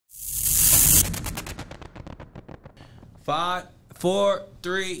5, 4,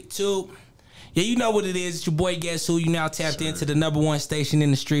 3, 2. Yeah, you know what it is. It's your boy Guess Who. You now tapped into the #1 station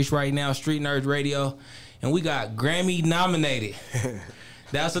in the streets right now, Streetnerdz Radio. And we got Grammy nominated.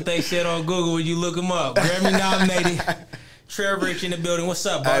 That's what they said on Google when you look them up. Grammy nominated. Trev in the building. What's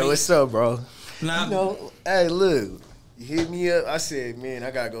up, buddy? Hey, what's up, bro? Nah, Hey, look. You hit me up. I said, man,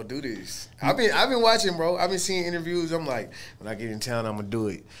 I gotta go do this. I've been watching, bro. I've been seeing interviews. I'm like, when I get in town, I'm gonna do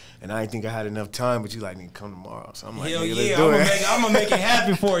it. And I didn't think I had enough time, but you like, need to come tomorrow. So I'm like, hell nigga, yeah, let's do I'm gonna make it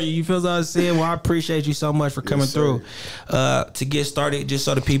happen for you. You feel what I'm saying? Well, I appreciate you so much for coming through. To get started, just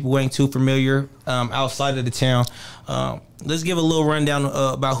so the people ain't too familiar outside of the town, let's give a little rundown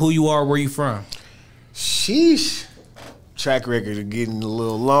about who you are, where you from. Sheesh. Track record of getting a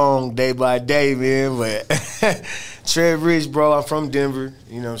little long day by day, man. But Trev Rich, bro, I'm from Denver.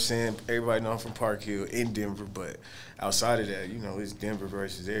 You know what I'm saying? Everybody know I'm from Park Hill in Denver, but outside of that, you know, it's Denver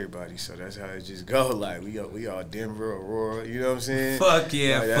versus everybody. So that's how it just go. Like we all Denver, Aurora. You know what I'm saying? Fuck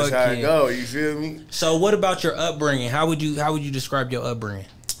yeah, like, that's how it go. You feel me? So what about your upbringing? How would you describe your upbringing?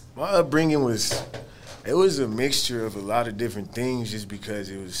 My upbringing was a mixture of a lot of different things, just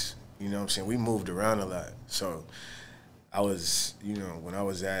because it was, you know what I'm saying, we moved around a lot. So I was, you know, when I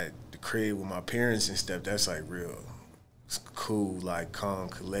was at the crib with my parents and stuff, that's like real cool, like calm,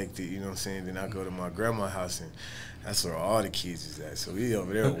 collected, you know what I'm saying? Then I go to my grandma's house and that's where all the kids is at. So we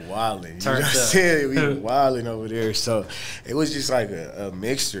over there wilding, you know what I'm saying? We wilding over there. So it was just like a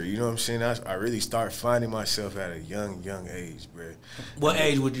mixture, you know what I'm saying? I really started finding myself at a young age, bro. What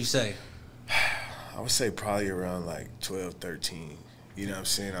age would you say? I would say probably around like 12, 13. You know what I'm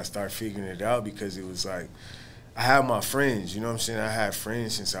saying? I started figuring it out because it was like, I had my friends, you know what I'm saying? I had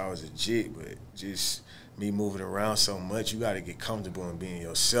friends since I was a jit, but just me moving around so much, you got to get comfortable in being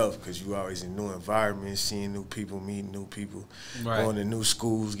yourself because you always in new environments, seeing new people, meeting new people, going to new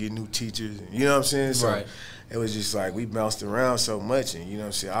schools, getting new teachers, you know what I'm saying? So it was just like we bounced around so much, and you know what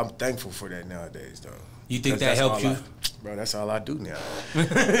I'm saying? I'm thankful for that nowadays, though. You think that helped you? Bro, that's all I do now.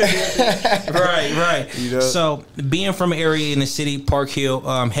 Right. You know? So being from an area in the city, Park Hill,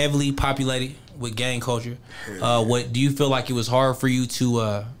 heavily populated with gang culture, what do you feel like it was hard for you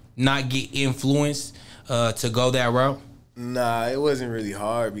to not get influenced to go that route? Nah, it wasn't really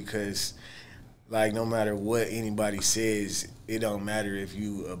hard because, like, no matter what anybody says, it don't matter if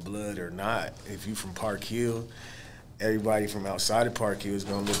you a blood or not. If you from Park Hill, everybody from outside of Park Hill is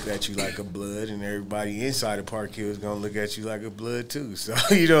gonna look at you like a blood, and everybody inside of Park Hill is gonna look at you like a blood too. So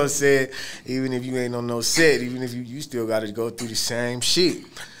you know what I'm saying? Even if you ain't on no set, even if you still got to go through the same shit.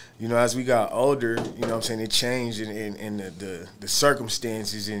 You know, as we got older, you know what I'm saying, it changed in the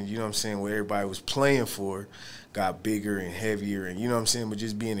circumstances, and, you know what I'm saying, what everybody was playing for got bigger and heavier, and, you know what I'm saying, but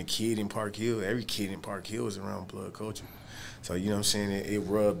just being a kid in Park Hill, every kid in Park Hill was around blood culture. So, you know what I'm saying, it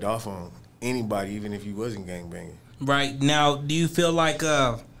rubbed off on anybody, even if you wasn't gangbanging. Right. Now, do you feel like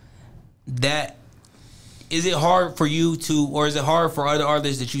that, is it hard for you to, or is it hard for other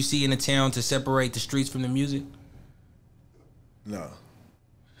artists that you see in the town to separate the streets from the music? No.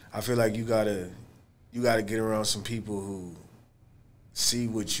 I feel like you gotta get around some people who see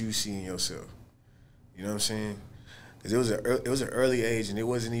what you see in yourself. You know what I'm saying? Because it was an early age, and it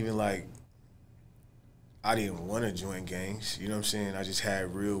wasn't even like I didn't want to join gangs. You know what I'm saying? I just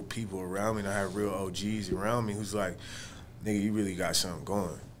had real people around me, and I had real OGs around me who's like, nigga, you really got something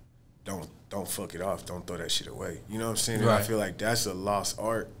going. Don't fuck it off. Don't throw that shit away. You know what I'm saying? And I feel like that's a lost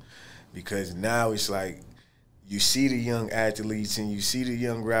art because now it's like, you see the young athletes and you see the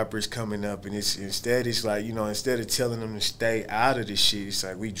young rappers coming up, and instead it's like, you know, instead of telling them to stay out of this shit, it's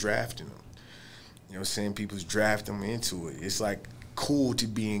like we drafting them. You know what I'm saying? People's draft them into it. It's like cool to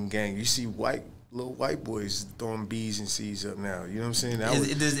be in gang. You see little white boys throwing B's and C's up now. You know what I'm saying?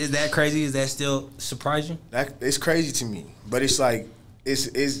 Is that crazy? Is that still surprising? It's crazy to me. But it's like, it's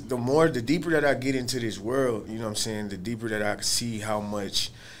the deeper that I get into this world, you know what I'm saying, the deeper that I see how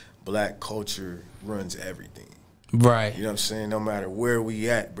much black culture runs everything. Right. You know what I'm saying? No matter where we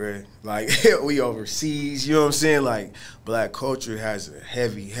at, bruh. Like, we overseas, you know what I'm saying? Like, black culture has a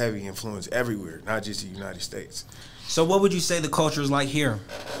heavy influence everywhere, not just the United States. So what would you say the culture is like here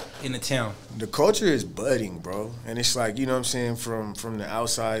in the town? The culture is budding, bro. And it's like, you know what I'm saying, from the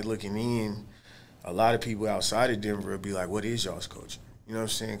outside looking in, a lot of people outside of Denver will be like, what is y'all's culture? You know what I'm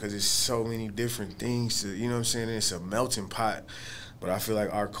saying? Because it's so many different things. You know what I'm saying? It's a melting pot. But I feel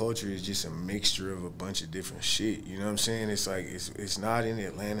like our culture is just a mixture of a bunch of different shit. You know what I'm saying? It's like it's not in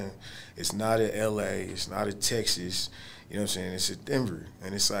Atlanta, it's not in LA, it's not in Texas. You know what I'm saying? It's a Denver.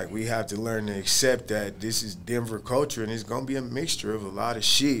 And it's like we have to learn to accept that this is Denver culture and it's going to be a mixture of a lot of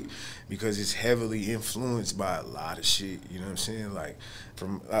shit because it's heavily influenced by a lot of shit. You know what I'm saying? Like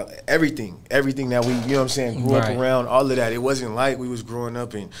from everything that we, you know what I'm saying, grew up around, all of that. It wasn't like we was growing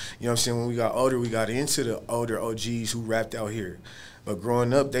up and, you know what I'm saying, when we got older, we got into the older OGs who rapped out here. But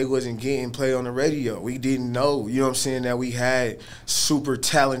growing up, they wasn't getting play on the radio. We didn't know, you know what I'm saying, that we had super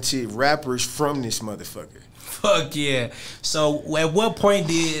talented rappers from this motherfucker. Fuck yeah. So at what point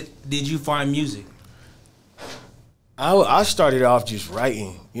did you find music? I started off just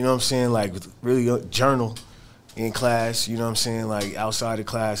writing, you know what I'm saying, like with really a journal in class, you know what I'm saying, like outside of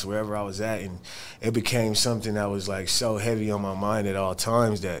class, wherever I was at, and it became something that was like so heavy on my mind at all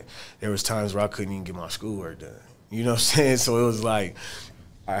times that there was times where I couldn't even get my schoolwork done. You know what I'm saying? So it was like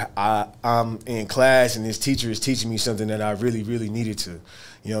I'm in class and this teacher is teaching me something that I really, really needed to,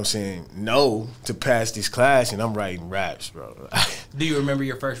 you know what I'm saying, know to pass this class, and I'm writing raps, bro. Do you remember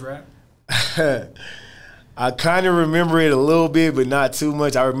your first rap? I kind of remember it a little bit, but not too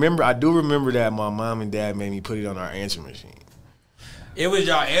much. I do remember that my mom and dad made me put it on our answer machine. It was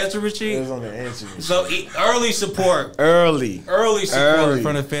y'all answer machine? It was on the answer machine. So early support. Early support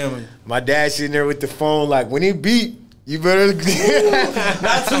from the family. My dad sitting there with the phone like, when it beep, you better.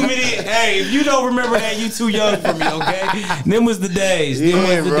 Not too many. Hey, if you don't remember that, you too young for me, okay? Them was the days.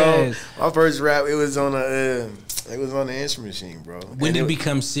 Yeah, bro. My first rap, it was on the answer machine, bro. When did it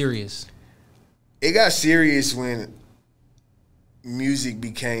become serious? It got serious when music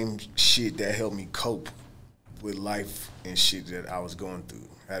became shit that helped me cope with life and shit that I was going through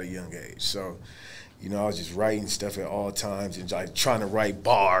at a young age. So, you know, I was just writing stuff at all times and like trying to write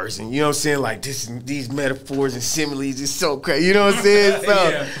bars and, you know what I'm saying, like these metaphors and similes is so crazy, you know what I'm saying? So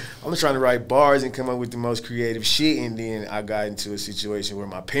yeah. I'm trying to write bars and come up with the most creative shit, and then I got into a situation where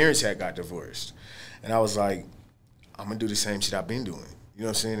my parents had got divorced. And I was like, I'm gonna do the same shit I've been doing, you know what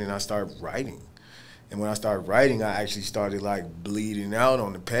I'm saying? And I started writing. And when I started writing, I actually started like bleeding out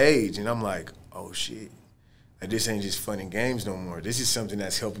on the page, and I'm like, oh shit. Like, this ain't just fun and games no more. This is something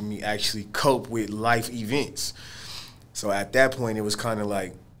that's helping me actually cope with life events. So at that point, it was kind of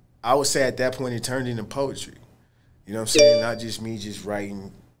like, I would say at that point, it turned into poetry. You know what I'm saying? Not just me just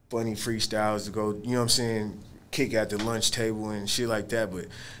writing funny freestyles to go, you know what I'm saying, kick at the lunch table and shit like that, but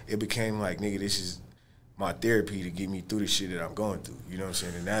it became like, nigga, this is my therapy to get me through the shit that I'm going through. You know what I'm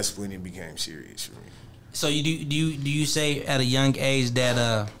saying? And that's when it became serious for me. So do you say at a young age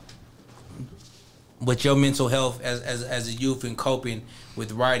that with your mental health as a youth and coping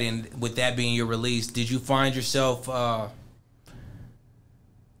with writing, with that being your release, did you find yourself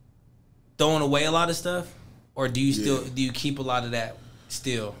throwing away a lot of stuff, or do you keep a lot of that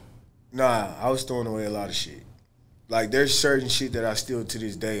still? Nah, I was throwing away a lot of shit. Like there's certain shit that I still to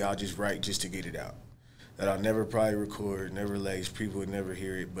this day I'll just write just to get it out, that I'll never probably record, never release, people would never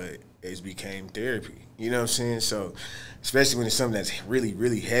hear it, but it's became therapy. You know what I'm saying? So especially when it's something that's really,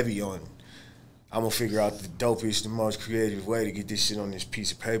 really heavy on, I'm gonna figure out the dopest, the most creative way to get this shit on this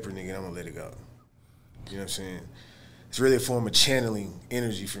piece of paper, nigga, and I'm gonna let it go. You know what I'm saying? It's really a form of channeling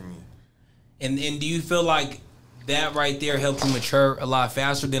energy for me. And do you feel like that right there helped you mature a lot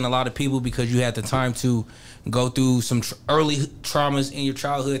faster than a lot of people because you had the time to go through some early traumas in your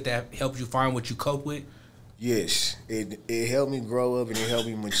childhood that helped you find what you cope with? Yes. It helped me grow up and it helped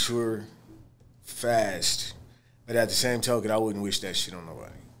me mature fast. But at the same token, I wouldn't wish that shit on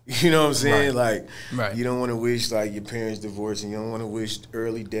nobody. You know what I'm saying? Right. Like, you don't want to wish, like, your parents divorced, and you don't want to wish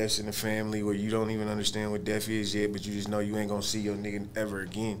early deaths in the family where you don't even understand what death is yet, but you just know you ain't going to see your nigga ever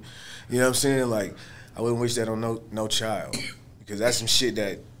again. You know what I'm saying? Like, I wouldn't wish that on no child, because that's some shit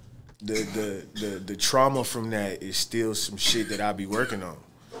that the trauma from that is still some shit that I be working on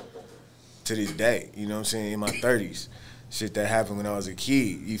to this day. You know what I'm saying? In my 30s. Shit that happened when I was a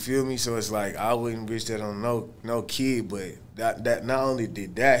kid, you feel me? So it's like I wouldn't wish that on no kid, but that not only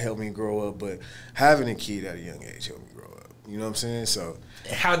did that help me grow up, but having a kid at a young age helped me grow up. You know what I'm saying? So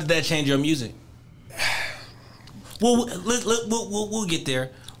how did that change your music? Well, we'll get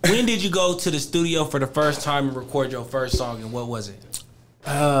there. When did you go to the studio for the first time and record your first song, and what was it?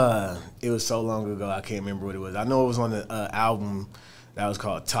 It was so long ago I can't remember what it was. I know it was on the album that was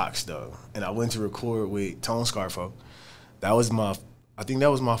called Tox though, and I went to record with Tone Scarfo. I think that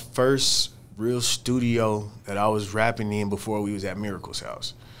was my first real studio that I was rapping in before we was at Miracle's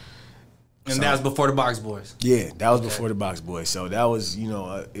house. And so, that was before the Box Boys? Yeah, that was before the Box Boys. So that was, you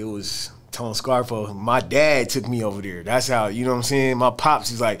know, it was Tone Scarfo. My dad took me over there. That's how, you know what I'm saying? My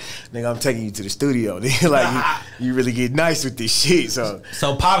pops is like, nigga, I'm taking you to the studio. Like, you really get nice with this shit. So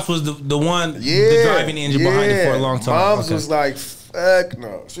Pops was the one, the driving engine behind it for a long time. Moms was like, fuck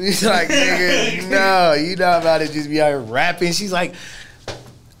no. She's like, nigga, no, you not about to just be out here rapping. She's like,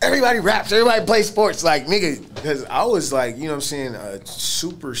 everybody raps, everybody plays sports. Like, nigga, because I was like, you know what I'm saying, a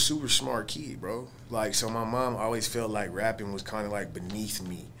super, super smart kid, bro. Like, so my mom always felt like rapping was kind of like beneath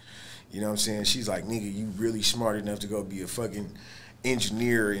me. You know what I'm saying? She's like, nigga, you really smart enough to go be a fucking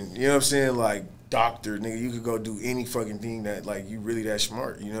engineer and, you know what I'm saying, like, doctor, nigga. You could go do any fucking thing that, like, you really that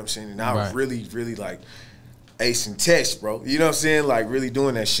smart. You know what I'm saying? And I was really, really, like, acing tests, bro. You know what I'm saying? Like, really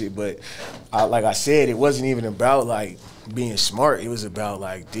doing that shit. But, like I said, it wasn't even about, like, being smart. It was about,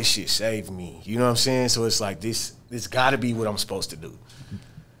 like, this shit saved me. You know what I'm saying? So it's like, this got to be what I'm supposed to do.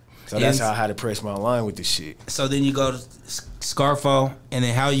 So that's how I had to press my line with this shit. So then you go to Scarfo, and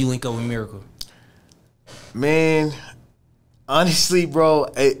then how you link up with Miracle? Man, honestly, bro,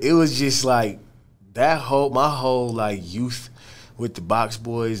 it was just like my whole like youth with the Box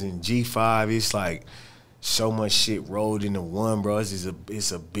Boys and G5. It's like so much shit rolled into one, bro.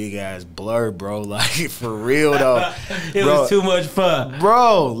 It's a big ass blur, bro. Like, for real though. It was too much fun,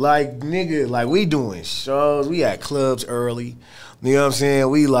 bro. Like, nigga, like, we doing shows. We at clubs early. You know what I'm saying?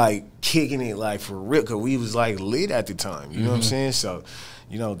 We like kicking it like for real, cause we was like lit at the time. You know what I'm saying? So,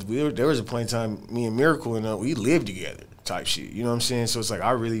 you know, there was a point in time, me and Miracle and we lived together type shit. You know what I'm saying? So it's like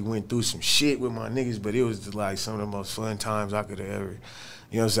I really went through some shit with my niggas, but it was like some of the most fun times I could have ever.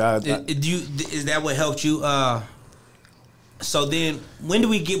 You know what I'm saying? Is that what helped you? So then, when do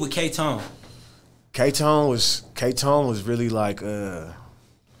we get with K-Tone? K-Tone was really like I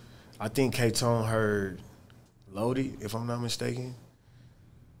think K-Tone heard Loaded, if I'm not mistaken.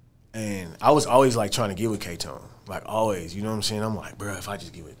 And I was always like trying to get with K-Tone. Like, always, you know what I'm saying? I'm like, bro, if I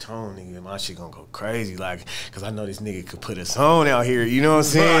just get with Tone, nigga, my shit gonna go crazy. Like, cause I know this nigga could put us on out here, you know what I'm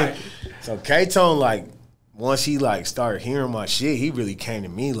saying? Right. So K-Tone, like, once he like started hearing my shit, he really came to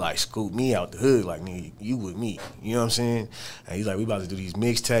me, like, scooped me out the hood, like, nigga, you with me. You know what I'm saying? And he's like, we about to do these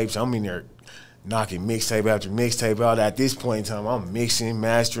mixtapes. I'm in there knocking mixtape after mixtape out. At this point in time, I'm mixing,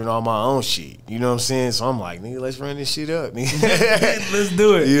 mastering all my own shit. You know what I'm saying? So I'm like, nigga, let's run this shit up, nigga. Let's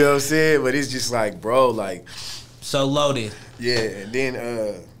do it. You know what I'm saying? But it's just like, bro, like. So Loaded. Yeah, and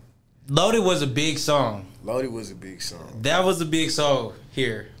then. Loaded was a big song. Loaded was a big song. That was a big song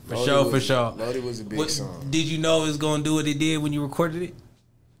here. For sure. Loaded was a big song. Did you know it was going to do what it did when you recorded it?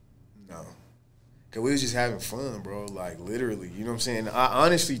 No. Because we was just having fun, bro. Like, literally. You know what I'm saying? I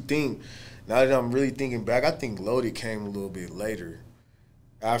honestly think, now that I'm really thinking back, I think Loaded came a little bit later.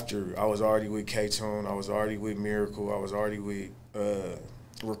 After I was already with K-Tone, I was already with Miracle, I was already with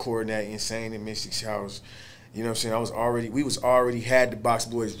recording that Insane in Mystic's house. You know what I'm saying? We was already had the Box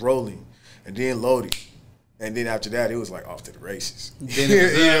Boys rolling, and then Loaded. And then after that, it was like off to the races. You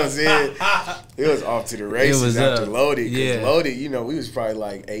know what I'm saying? It was off to the races after Loaded. Because Loaded, you know, we was probably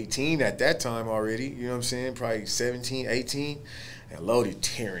like 18 at that time already. You know what I'm saying? Probably 17, 18. And Loaded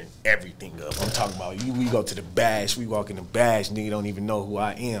tearing everything up. I'm talking about we go to the bash, we walk in the bash, nigga don't even know who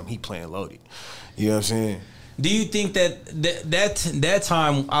I am. He playing Loaded. You know what I'm saying? Do you think that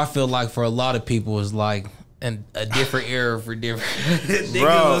time, I feel like for a lot of people was like a different era for different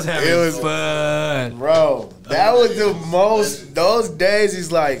bro, was having fun. Bro, that was the most, those days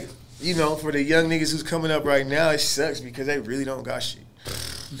is like, you know, for the young niggas who's coming up right now, it sucks because they really don't got shit.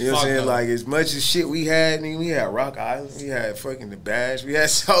 You know what I'm saying? Like, as much as shit we had, nigga, we had Rock Island, we had fucking the Bash, we had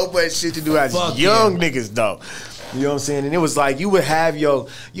so much shit to do as young niggas, though. You know what I'm saying? And it was like you would have your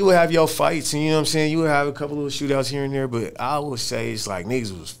fights, and you know what I'm saying? You would have a couple little shootouts here and there, but I would say it's like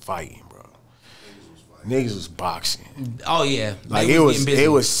niggas was fighting, bro. Niggas was boxing. Oh yeah, like it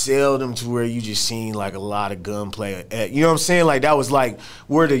was seldom to where you just seen like a lot of gunplay. You know what I'm saying? Like that was like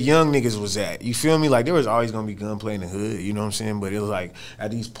where the young niggas was at. You feel me? Like there was always gonna be gunplay in the hood. You know what I'm saying? But it was like at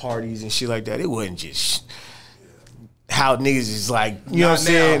these parties and shit like that. It wasn't just how niggas is like. You know what I'm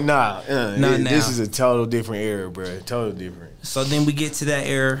saying? Nah, this is a total different era, bro. Total different. So then we get to that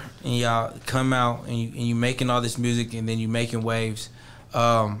era, and y'all come out and you making all this music, and then you making waves.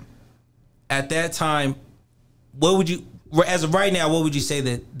 At that time, what would you, as of right now, what would you say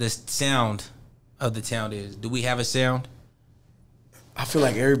that the sound of the town is? Do we have a sound? I feel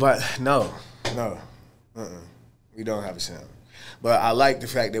like everybody, no. We don't have a sound. But I like the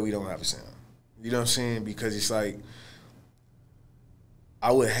fact that we don't have a sound. You know what I'm saying? Because it's like,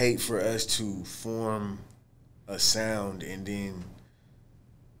 I would hate for us to form a sound and then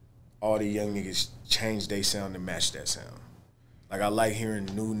all the young niggas change their sound to match that sound. Like, I like hearing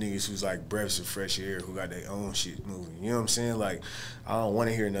new niggas who's like breaths of fresh air, who got their own shit moving. You know what I'm saying? Like, I don't want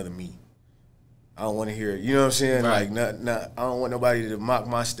to hear another me. I don't want to hear, you know what I'm saying? Right. Like, I don't want nobody to mock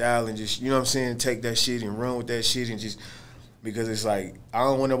my style and just, you know what I'm saying, take that shit and run with that shit and just, because it's like, I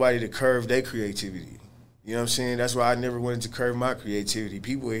don't want nobody to curve their creativity. You know what I'm saying? That's why I never wanted to curb my creativity.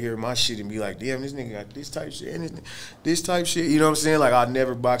 People would hear my shit and be like, damn, this nigga got this type shit and this type shit. You know what I'm saying? Like, I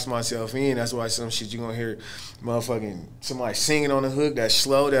never box myself in. That's why some shit you gonna hear motherfucking somebody singing on the hook that's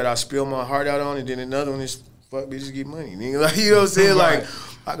slow that I spill my heart out on, and then another one is fuck bitches get money. Nigga. Like, you know what I'm saying? Like,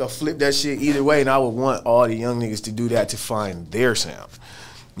 I could flip that shit either way, and I would want all the young niggas to do that to find their sound.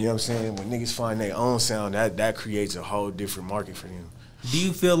 You know what I'm saying? When niggas find their own sound, that creates a whole different market for them. Do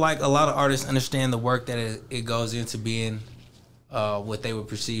you feel like a lot of artists understand the work that it goes into being what they would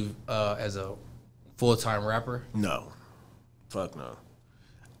perceive as a full-time rapper? No. Fuck no.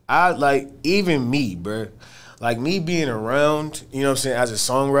 I, like, even me, bruh. Like, me being around, you know what I'm saying, as a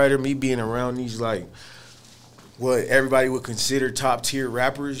songwriter, me being around these, like, what everybody would consider top-tier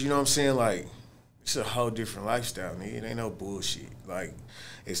rappers, you know what I'm saying? Like, it's a whole different lifestyle, nigga. It ain't no bullshit. Like,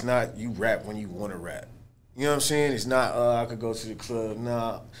 it's not you rap when you want to rap. You know what I'm saying? It's not, I could go to the club.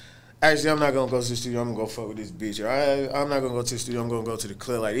 Nah. Actually, I'm not going to go to the studio. I'm going to go fuck with this bitch. I'm not going to go to the studio. I'm going to go to the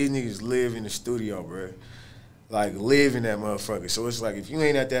club. Like, these niggas live in the studio, bro. Like, live in that motherfucker. So it's like, if you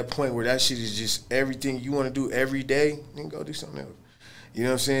ain't at that point where that shit is just everything you want to do every day, then go do something else. You know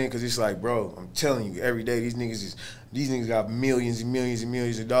what I'm saying? Because it's like, bro, I'm telling you, every day these niggas got millions and millions and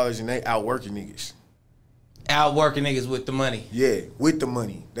millions of dollars, and they outworking niggas. Outworking niggas with the money. Yeah, with the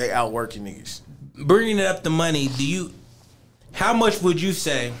money. They outworking niggas. Bringing it up the money, how much would you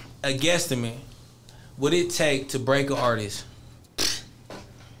say, a guesstimate, would it take to break an artist?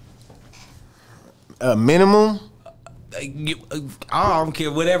 A minimum? I don't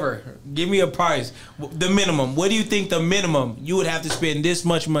care, whatever. Give me a price. The minimum. What do you think the minimum you would have to spend this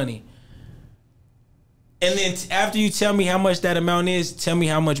much money? And then after you tell me how much that amount is, tell me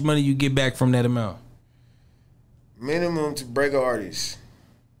how much money you get back from that amount. Minimum to break an artist.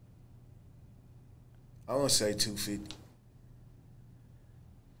 I want to say 250.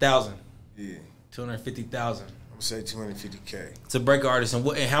 1,000. Yeah. 250,000. I'm gonna say 250K. To break an artist, and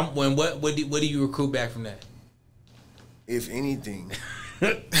what do you recruit back from that? If anything.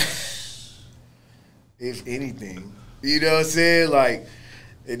 If anything. You know what I'm saying? Like,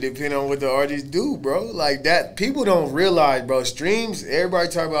 it depends on what the artist do, bro. Like, that, people don't realize, bro. Streams, everybody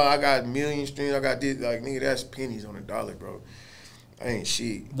talk about, I got 1 million streams, I got this. Like, nigga, that's pennies on a dollar, bro. I ain't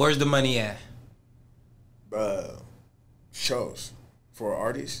shit. Where's the money at? Shows for an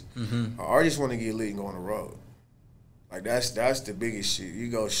artist. Mm-hmm. An artist want to get lit and go on the road. Like, that's the biggest shit. You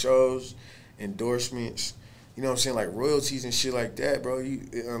go shows, endorsements, you know what I'm saying, like royalties and shit like that, bro.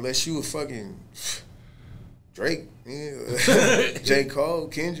 Unless you a fucking Drake, J. Cole,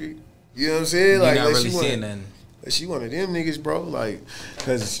 Kendrick, you know what I'm saying? You're like, not really seeing nothing. Unless you one of them niggas, bro. Like,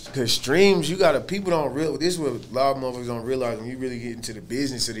 cause streams, people don't real. This is what a lot of motherfuckers don't realize when you really get into the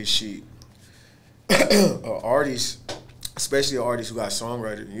business of this shit. Artists, especially an artist who got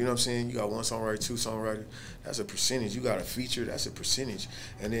songwriter, you know what I'm saying? You got one songwriter, two songwriter, that's a percentage. You got a feature, that's a percentage.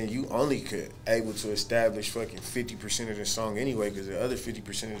 And then you only could able to establish fucking 50% of the song anyway, because the other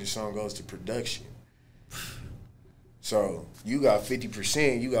 50% of the song goes to production. So you got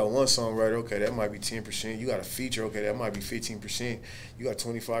 50%, you got one songwriter, okay, that might be 10%. You got a feature, okay, that might be 15%. You got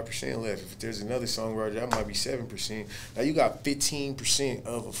 25% left. If there's another songwriter, that might be 7%. Now you got 15%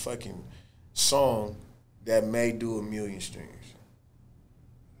 of a fucking song that may do 1 million streams.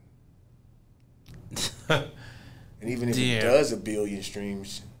 And even if it does 1 billion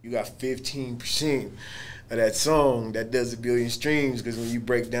streams, you got 15% of that song that does 1 billion streams, because when you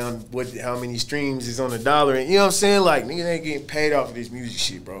break down how many streams is on a dollar, and you know what I'm saying? Like, niggas ain't getting paid off of this music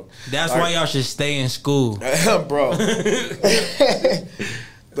shit, bro. That's why y'all should stay in school. Bro.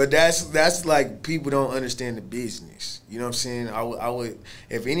 But that's like, people don't understand the business. You know what I'm saying? I would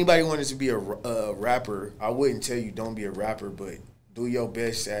if anybody wanted to be a rapper, I wouldn't tell you don't be a rapper, but do your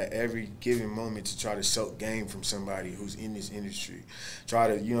best at every given moment to try to soak game from somebody who's in this industry. Try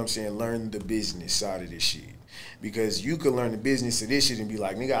to, you know what I'm saying, learn the business side of this shit. Because you could learn the business of this shit and be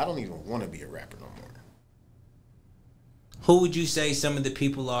like, nigga, I don't even want to be a rapper no more. Who would you say some of the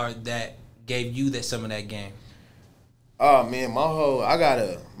people are that gave you some of that game? Oh man,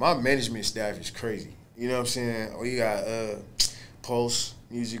 my management staff is crazy. You know what I'm saying? We got Pulse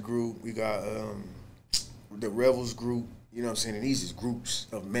Music Group, we got the Rebels Group, you know what I'm saying? And these is groups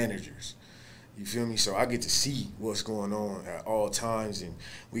of managers. You feel me? So I get to see what's going on at all times, and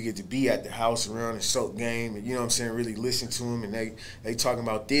we get to be at the house around and soak game, and you know what I'm saying, really listen to them, and they talking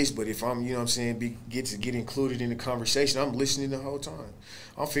about this, but if I'm, you know what I'm saying, get included in the conversation, I'm listening the whole time.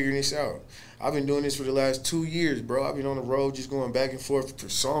 I'm figuring this out. I've been doing this for the last 2 years, bro. I've been on the road just going back and forth for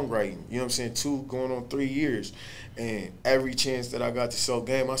songwriting. You know what I'm saying? Going on 3 years. And every chance that I got to soak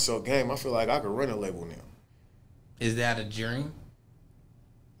game, I soak game. I feel like I could run a label now. Is that a dream?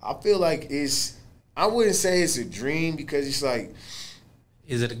 I feel like it's I wouldn't say it's a dream because it's like,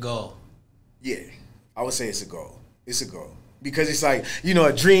 is it a goal? Yeah, I would say it's a goal. It's a goal. Because it's like, you know,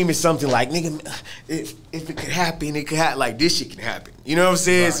 a dream is something like, nigga, if it could happen, it could happen. Like, this shit can happen. You know what I'm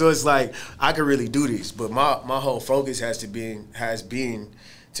saying? Right. So it's like, I could really do this. But my whole focus has been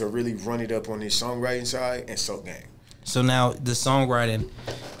to really run it up on this songwriting side and so game. So now the songwriting,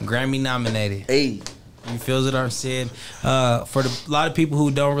 Grammy nominated. Hey. You feel what I'm saying? For a lot of people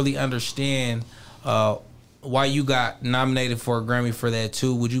who don't really understand why you got nominated for a Grammy for that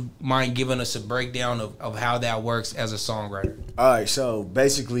too, would you mind giving us a breakdown of how that works as a songwriter? All right, so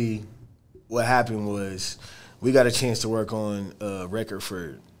basically what happened was we got a chance to work on a record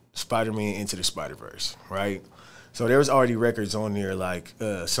for Spider-Man Into the Spider-Verse, right? So there was already records on there like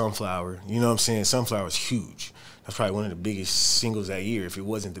Sunflower. You know what I'm saying? Sunflower's huge. That's probably one of the biggest singles that year, if it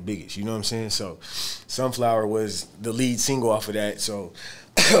wasn't the biggest. You know what I'm saying? So Sunflower was the lead single off of that. So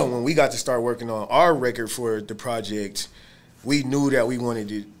when we got to start working on our record for the project, we knew that we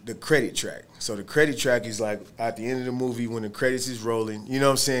wanted the credit track. So the credit track is like at the end of the movie when the credits is rolling. You know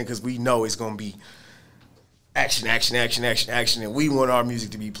what I'm saying? Because we know it's going to be action, action, action, action, action, and we want our music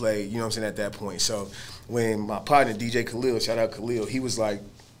to be played, you know what I'm saying, at that point. So when my partner, DJ Khalil, shout out Khalil, he was like,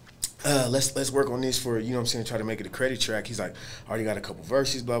 let's work on this for, you know what I'm saying, try to make it a credit track. He's like, I already got a couple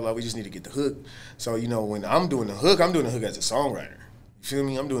verses, blah, blah, we just need to get the hook. So, you know, when I'm doing the hook as a songwriter. You feel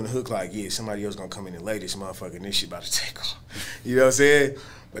me? I'm doing the hook like, yeah, somebody else gonna come in and lay this motherfucker and this shit about to take off. You know what I'm saying?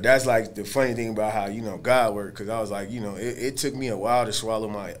 But that's like the funny thing about how, you know, God worked, because I was like, you know, it took me a while to swallow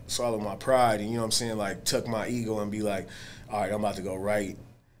my pride and, you know what I'm saying, like tuck my ego and be like, all right, I'm about to go right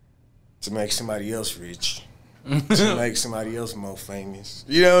to make somebody else rich. To make somebody else more famous.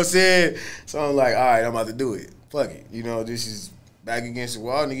 You know what I'm saying? So I'm like, all right, I'm about to do it. Fuck it. You know, this is back against the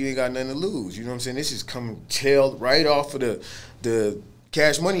wall, nigga, ain't got nothing to lose. You know what I'm saying? This is coming tailed right off of the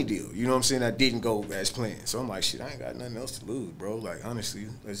Cash Money deal. You know what I'm saying? That didn't go as planned. So I'm like, shit, I ain't got nothing else to lose, bro. Like, honestly,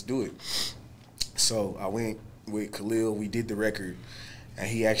 let's do it. So I went with Khalil, we did the record, and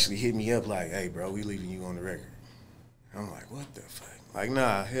he actually hit me up like, hey, bro, we leaving you on the record. I'm like, what the fuck? Like,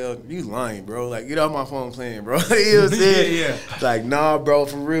 nah, hell, you lying, bro. Like, get off my phone playing, bro. You know what I'm saying? Yeah. Like, nah, bro,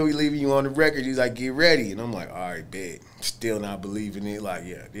 for real, we leaving you on the record. He's like, get ready. And I'm like, all right, bet. Still not believing it. Like,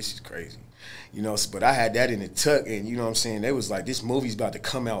 yeah, this is crazy. You know, but I had that in the tuck, and you know what I'm saying? They was like, this movie's about to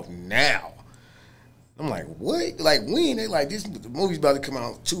come out now. I'm like, what? Like, when? They like, the movie's about to come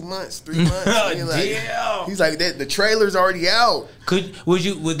out 2 months, 3 months. Like, damn. He's like, the trailer's already out.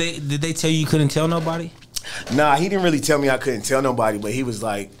 Did they tell you couldn't tell nobody? Nah, he didn't really tell me I couldn't tell nobody, but he was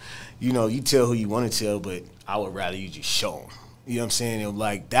like, you know, you tell who you want to tell, but I would rather you just show them. You know what I'm saying? And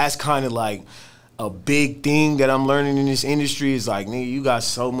like, that's kind of like a big thing that I'm learning in this industry is like, nigga, you got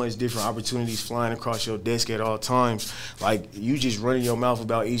so much different opportunities flying across your desk at all times. Like, you just running your mouth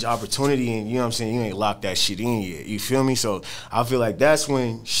about each opportunity and, you know what I'm saying, you ain't locked that shit in yet. You feel me? So I feel like that's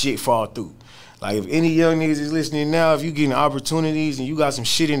when shit fall through. Like, if any young niggas is listening now, if you getting opportunities and you got some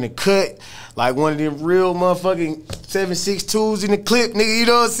shit in the cut, like one of them real motherfucking 7.62s in the clip, nigga, you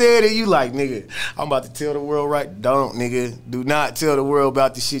know what I'm saying? And you like, nigga, I'm about to tell the world right. Don't, nigga. Do not tell the world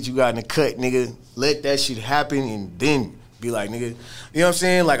about the shit you got in the cut, nigga. Let that shit happen and then be like, nigga, you know what I'm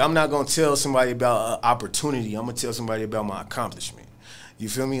saying? Like, I'm not going to tell somebody about an opportunity. I'm going to tell somebody about my accomplishment. You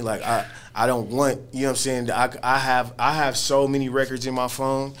feel me? Like, I don't want, you know what I'm saying? I have so many records in my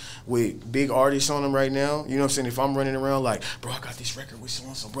phone with big artists on them right now. You know what I'm saying? If I'm running around like, bro, I got this record with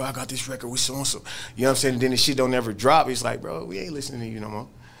so-and-so. Bro, I got this record with so-and-so. You know what I'm saying? And then the shit don't ever drop. It's like, bro, we ain't listening to you no more.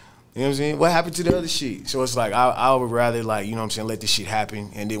 You know what I'm saying? What happened to the other shit? So it's like, I would rather, like, you know what I'm saying, let this shit happen.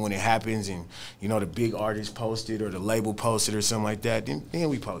 And then when it happens and, you know, the big artist posted or the label posted or something like that, then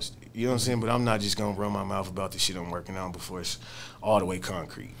we post it. You know what I'm saying? But I'm not just going to run my mouth about the shit I'm working on before it's all the way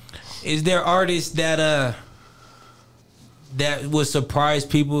concrete. Is there artists that would surprise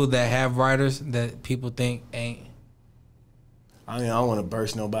people that have writers that people think ain't? I mean, I don't want to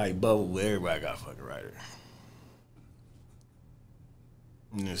burst nobody's bubble, but everybody got a fucking writer.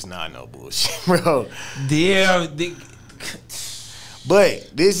 It's not no bullshit, bro. Yeah. But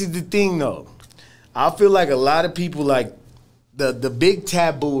this is the thing, though. I feel like a lot of people, like, the big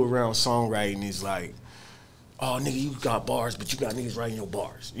taboo around songwriting is like, oh, nigga, you got bars, but you got niggas writing your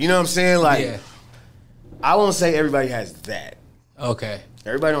bars. You know what I'm saying? Like, yeah. I won't say everybody has that. Okay.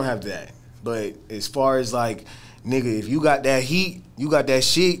 Everybody don't have that. But as far as, like, nigga, if you got that heat, you got that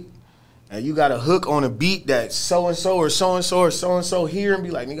shit, and you got a hook on a beat that so-and-so or so-and-so or so-and-so hear and be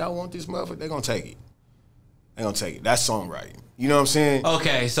like, nigga, I want this motherfucker, they gonna take it. They gonna take it. That's songwriting. You know what I'm saying?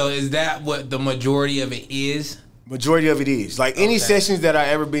 Okay, so is that what the majority of it is? Majority of it is. Like, any sessions that I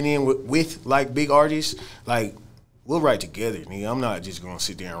ever been in with like, big artists, like, we'll write together, nigga. I'm not just gonna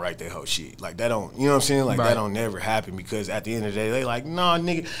sit there and write that whole shit. Like that don't, you know what I'm saying? Like that don't never happen because at the end of the day, they like, nah,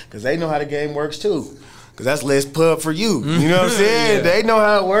 nigga, because they know how the game works too. Because that's less pub for you. You know what I'm saying? Yeah. They know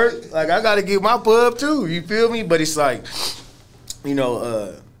how it works. Like I gotta get my pub too. You feel me? But it's like, you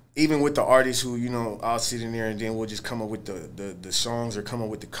know, even with the artists who, you know, I'll sit in there and then we'll just come up with the songs or come up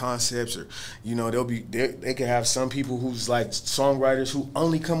with the concepts or, you know, they can have some people who's like songwriters who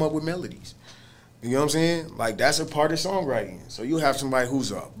only come up with melodies. You know what I'm saying? Like that's a part of songwriting. So you have somebody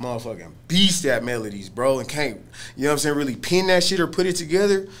who's a motherfucking beast at melodies, bro, and can't, you know what I'm saying, really pin that shit or put it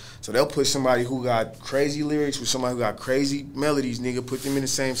together. So they'll put somebody who got crazy lyrics with somebody who got crazy melodies, nigga, put them in the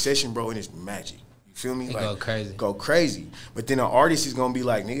same session, bro, and it's magic. Feel me? Like, go crazy. But then an artist is gonna be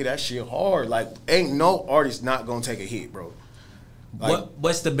like, nigga, that shit hard. Like, ain't no artist not gonna take a hit, bro. Like,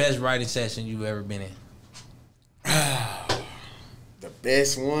 what's the best writing session you've ever been in? The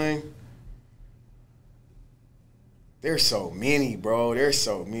best one? There's so many, bro. There's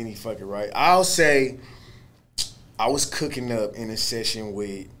so many fucking right. I'll say I was cooking up in a session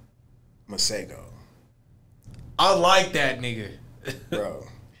with Masego. I like that nigga. Bro.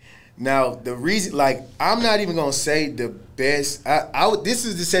 Now, the reason, like, I'm not even going to say the best. This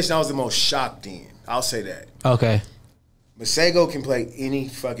is the session I was the most shocked in. I'll say that. Okay. Masego can play any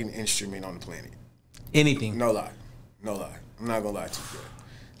fucking instrument on the planet. Anything. No lie. No lie. I'm not going to lie to you.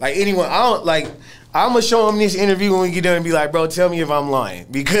 Like, anyone, I'm going to show him this interview when we get done and be like, bro, tell me if I'm lying.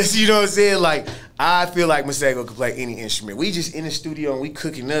 Because, you know what I'm saying? Like, I feel like Masego can play any instrument. We just in the studio and we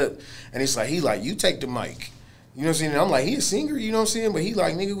cooking up. And it's like, he like, you take the mic. You know what I'm saying? And I'm like, he a singer, you know what I'm saying? But he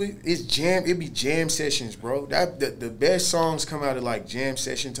like, nigga, it's jam. It be jam sessions, bro. The best songs come out of like jam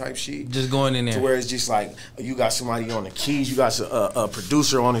session type shit. Just going in there. To where it's just like, you got somebody on the keys, you got a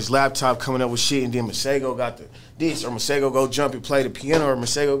producer on his laptop coming up with shit, and then Masego got this, or Masego go jump and play the piano, or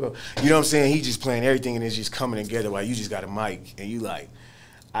Masego go, you know what I'm saying? He just playing everything and it's just coming together while you just got a mic and you like,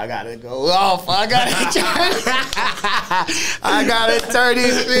 I gotta go off. I gotta turn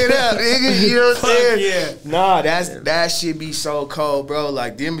this shit up, nigga. You know what I'm saying? Yeah. Nah, that shit be so cold, bro.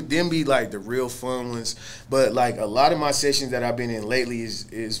 Like them be like the real fun ones. But like a lot of my sessions that I've been in lately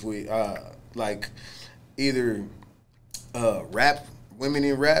is with like either rap, women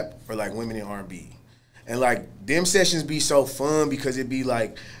in rap, or like women in R&B. And like them sessions be so fun because it be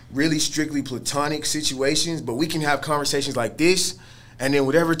like really strictly platonic situations, but we can have conversations like this. And then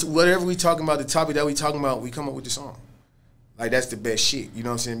whatever we talking about, the topic that we talking about, we come up with the song. Like, that's the best shit, you know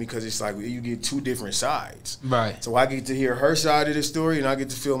what I'm saying? Because it's like you get two different sides. Right. So I get to hear her side of the story, and I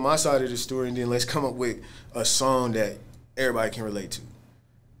get to feel my side of the story, and then let's come up with a song that everybody can relate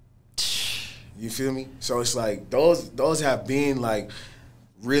to. You feel me? So it's like those have been, like,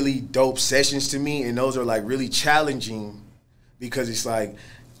 really dope sessions to me, and those are, like, really challenging because it's like,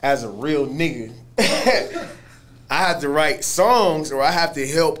 as a real nigga, I have to write songs, or I have to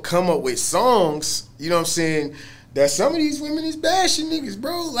help come up with songs, you know what I'm saying, that some of these women is bashing niggas,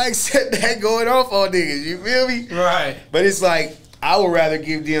 bro. Like, set that going off on niggas, you feel me? Right. But it's like, I would rather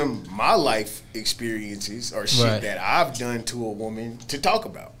give them my life experiences or shit that I've done to a woman to talk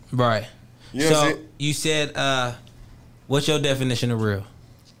about. Right. You know what I'm saying? You said, what's your definition of real?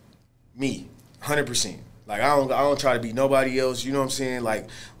 Me, 100%. Like, I don't try to be nobody else, you know what I'm saying? Like,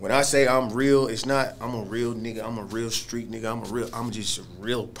 when I say I'm real, it's not I'm a real nigga, I'm a real street nigga, I'm just a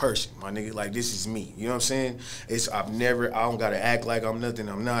real person, my nigga. Like, this is me, you know what I'm saying? I don't gotta act like I'm nothing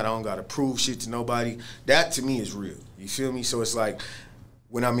I'm not, I don't gotta prove shit to nobody. That, to me, is real, you feel me? So it's like,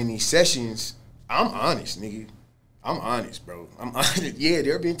 when I'm in these sessions, I'm honest, nigga. I'm honest, bro. I'm honest. Yeah,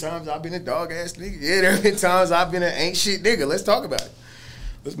 there have been times I've been a dog-ass nigga. Yeah, there have been times I've been an ain't shit nigga. Let's talk about it.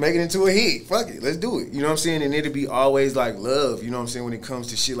 Let's make it into a hit. Fuck it. Let's do it. You know what I'm saying? And it'll be always like love, you know what I'm saying, when it comes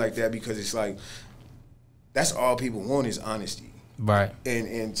to shit like that, because it's like, that's all people want is honesty. Right.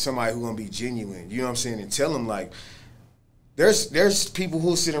 And somebody who gonna be genuine, you know what I'm saying? And tell them, like, there's people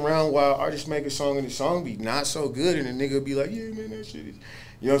who sit around while artists make a song and the song be not so good, and the nigga be like, yeah, man, that shit is,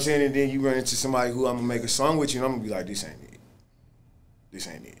 you know what I'm saying? And then you run into somebody who I'm gonna make a song with you, and I'm gonna be like, this ain't it. This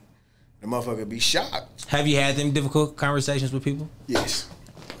ain't it. The motherfucker be shocked. Have you had them difficult conversations with people? Yes.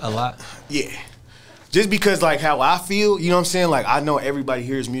 A lot? Yeah. Just because, like, how I feel, you know what I'm saying? Like, I know everybody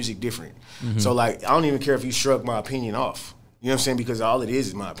hears music different. Mm-hmm. So, like, I don't even care if you shrug my opinion off. You know what I'm saying? Because all it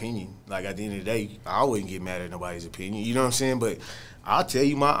is my opinion. Like, at the end of the day, I wouldn't get mad at nobody's opinion. You know what I'm saying? But I'll tell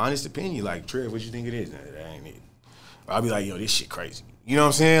you my honest opinion. Like, Trev, what you think it is? Nah, that ain't it. Or I'll be like, yo, this shit crazy. You know what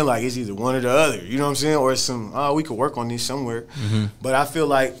I'm saying? Like, it's either one or the other. You know what I'm saying? Or it's some, we could work on this somewhere. Mm-hmm. But I feel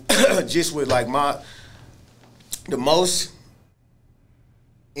like just with, like, the most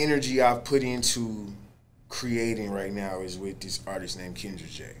energy I've put into creating right now is with this artist named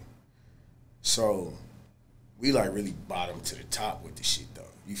Kendra J. So we like really bottom to the top with the shit though.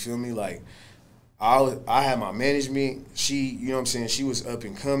 You feel me? Like I had my management. She, you know what I'm saying? She was up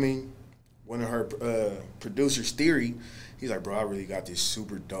and coming. One of her producers, Theory, he's like, bro, I really got this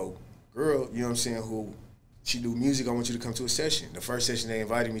super dope girl, you know what I'm saying, who she do music. I want you to come to a session. The first session they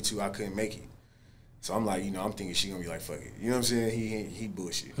invited me to, I couldn't make it. So I'm like, you know, I'm thinking she gonna be like, fuck it. You know what I'm saying? He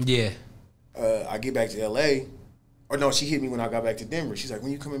bullshit. Yeah. I get back to LA, or no, she hit me when I got back to Denver. She's like,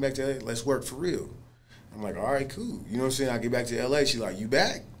 when you coming back to LA, let's work for real. I'm like, all right, cool. You know what I'm saying? I get back to LA, she's like, you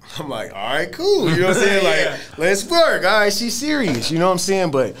back? I'm like, all right, cool. You know what I'm saying? Like, let's work. All right, she's serious. You know what I'm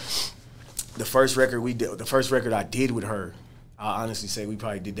saying? But the first record I did with her, I honestly say we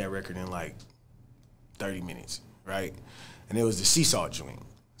probably did that record in like 30 minutes, right? And it was the Seesaw joint.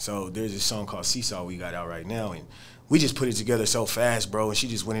 So there's this song called Seesaw we got out right now, and we just put it together so fast, bro. And she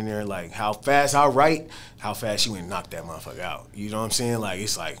just went in there like, how fast I write, how fast she went and knocked that motherfucker out. You know what I'm saying? Like,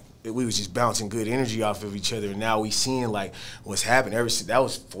 it's like, we was just bouncing good energy off of each other, and now we seeing like what's happened. That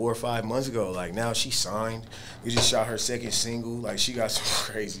was 4 or 5 months ago. Like, now she signed. We just shot her second single. Like, she got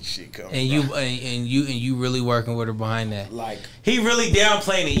some crazy shit coming. And you really working with her behind that. Like, he really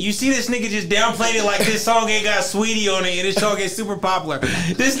downplaying it. You see this nigga just downplaying it like this song ain't got Sweetie on it and this song is super popular.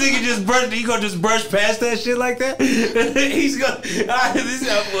 This nigga just brush past that shit like that. He's gonna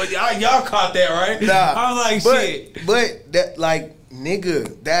y'all caught that, right? Nah, I'm like, shit. But that, like,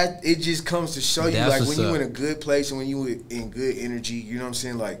 nigga, that it just comes to show you, like, when you in a good place and when you in good energy, you know what I'm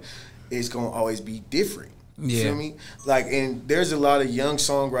saying? Like, it's gonna always be different. You feel me? Like, and there's a lot of young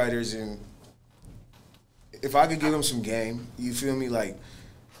songwriters, and if I could give them some game, you feel me? Like,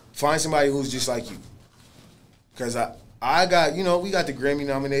 find somebody who's just like you. Because I got, you know, we got the Grammy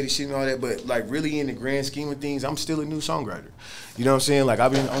nominated shit and all that, but like really in the grand scheme of things, I'm still a new songwriter. You know what I'm saying? Like,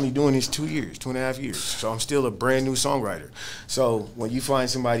 I've been only doing this 2 years, 2.5 years. So I'm still a brand new songwriter. So when you find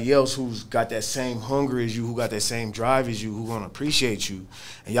somebody else who's got that same hunger as you, who got that same drive as you, who gonna appreciate you,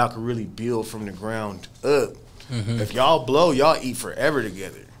 and y'all can really build from the ground up. If y'all blow, y'all eat forever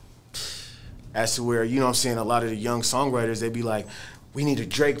together. As to where, you know what I'm saying, a lot of the young songwriters, they be like, we need a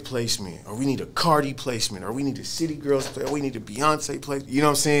Drake placement, or we need a Cardi placement, or we need a City Girls placement, or we need a Beyonce placement. You know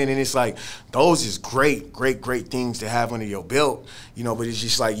what I'm saying? And it's like, those is great, great, great things to have under your belt, you know, but it's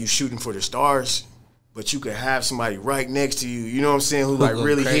just like you shooting for the stars, but you could have somebody right next to you, you know what I'm saying, who like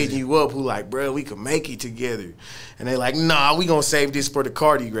really hitting you up, who like, bro, we can make it together. And they like, nah, we gonna save this for the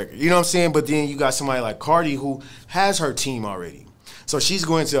Cardi record. You know what I'm saying? But then you got somebody like Cardi who has her team already. So she's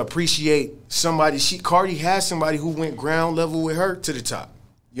going to appreciate somebody. Cardi has somebody who went ground level with her to the top.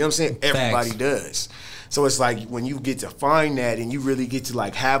 You know what I'm saying? Everybody does. So it's like when you get to find that and you really get to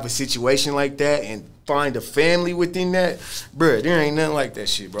like have a situation like that and find a family within that, bruh, there ain't nothing like that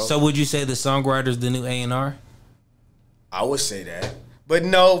shit, bro. So would you say the songwriter's the new A&R? I would say that. But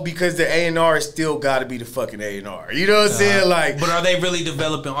no, because the A&R still got to be the fucking A&R. You know what I'm saying? Like, but are they really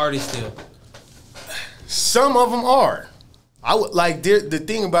developing artists still? Some of them are. I would like the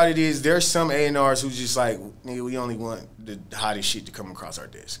thing about it is there's some A&Rs who just like, nigga, we only want the hottest shit to come across our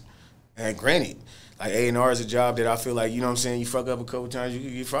desk. And granted, like, A&R is a job that I feel like, you know what I'm saying, you fuck up a couple times, you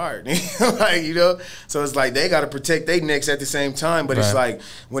could get fired. Like, you know? So it's like they got to protect their necks at the same time, but it's like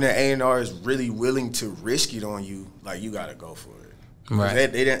when an A&R is really willing to risk it on you, like, you got to go for it. Right.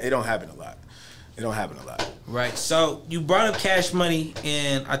 It don't happen a lot. It don't happen a lot. Right. So you brought up Cash Money,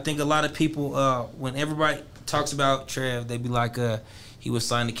 and I think a lot of people, when everybody talks about Trev, they be like, he was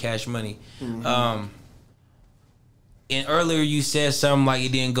signed to Cash Money. And earlier you said something like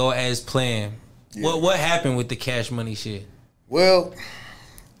it didn't go as planned. Yeah. What happened with the Cash Money shit? Well,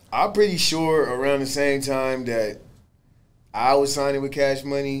 I'm pretty sure around the same time that I was signing with Cash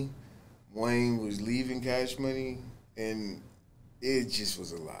Money, Wayne was leaving Cash Money, and it just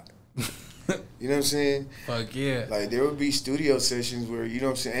was a lot. You know what I'm saying? Fuck yeah. Like, there would be studio sessions where, you know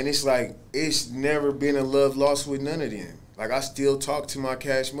what I'm saying, and it's like, it's never been a love lost with none of them. Like, I still talk to my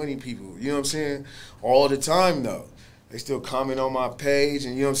Cash Money people, you know what I'm saying? All the time, though. They still comment on my page,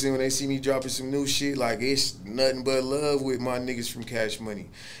 and you know what I'm saying, when they see me dropping some new shit, like, it's nothing but love with my niggas from Cash Money.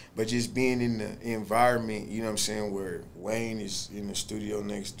 But just being in the environment, you know what I'm saying, where Wayne is in the studio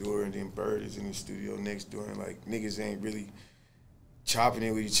next door, and then Bird is in the studio next door, and, like, niggas ain't really chopping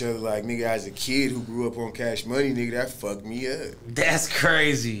it with each other. Like, nigga, as a kid who grew up on Cash Money, nigga, that fucked me up. That's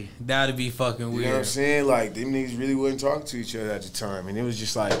crazy. That'd be fucking weird. You know what I'm saying? Like, them niggas really wasn't talking to each other at the time. And it was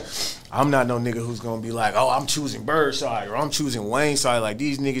just like, I'm not no nigga who's gonna be like, oh, I'm choosing Bird's side or I'm choosing Wayne's side. Like,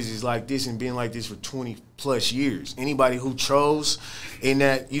 these niggas is like this and been like this for 20 plus years. Anybody who chose in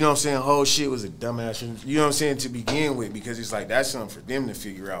that, you know what I'm saying, whole shit was a dumbass, you know what I'm saying, to begin with, because it's like, that's something for them to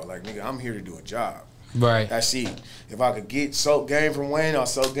figure out. Like, nigga, I'm here to do a job. Right. That's it. If I could get soak game from Wayne, I'll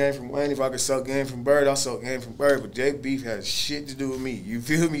soak game from Wayne. If I could soak game from Bird, I'll soak game from Bird. But Jay Beef has shit to do with me. You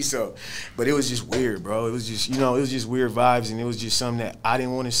feel me? So, but it was just weird, bro. It was just, it was just weird vibes, and it was just something that I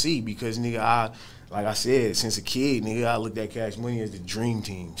didn't want to see because, nigga, like I said, since a kid, nigga, I looked at Cash Money as the dream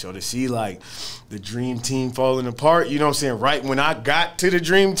team. So to see, like, the dream team falling apart, you know what I'm saying? Right when I got to the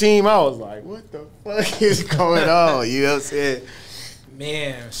dream team, I was like, what the fuck is going on? You know what I'm saying?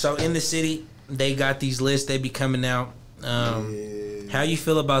 Man, so in the city, they got these lists. They be coming out. How you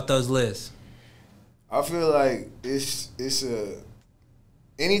feel about those lists? I feel like it's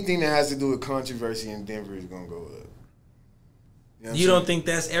anything that has to do with controversy in Denver is gonna go up. You don't think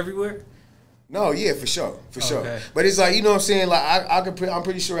that's everywhere? No, yeah, for sure. Okay. But it's like, you know what I'm saying? Like I'm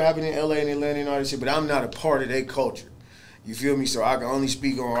pretty sure it happened in LA and Atlanta and all that shit, but I'm not a part of their culture. You feel me? So I can only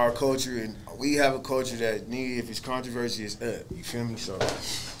speak on our culture, and we have a culture that, nigga, if it's controversy, it's up. You feel me? So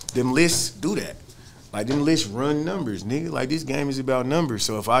them lists do that. Like, them lists run numbers, nigga. Like, this game is about numbers.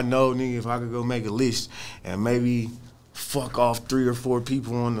 So if I know, nigga, if I could go make a list and maybe fuck off 3 or 4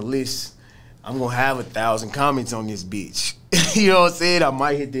 people on the list, I'm going to have 1,000 comments on this bitch. You know what I'm saying? I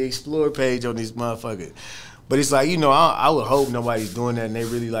might hit the explore page on this motherfucker. But it's like, I would hope nobody's doing that and they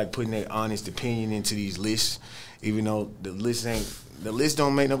really, like, putting their honest opinion into these lists, even though the list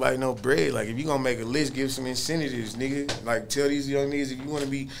don't make nobody no bread. Like, if you gonna make a list, give some incentives, nigga. Like, tell these young niggas, if you wanna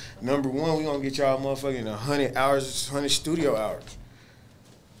be number 1, we gonna get y'all motherfucking 100 hours, 100 studio hours.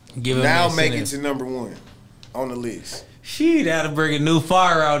 Now make it to number 1 on the list. She that'll bring a new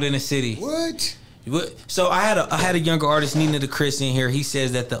fire out in the city. What? So I had a younger artist, Nina the Chris, in here. He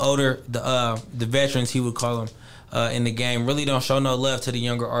says that the veterans, he would call them, in the game, really don't show no love to the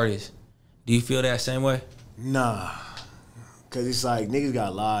younger artists. Do you feel that same way? Nah. Cause it's like, niggas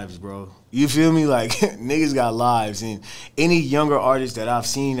got lives, bro. You feel me? Like, niggas got lives. And any younger artist that I've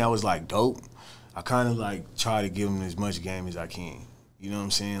seen that was, like, dope, I kind of, like, try to give them as much game as I can. You know what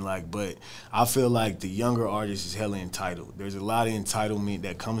I'm saying? Like, but I feel like the younger artist is hella entitled. There's a lot of entitlement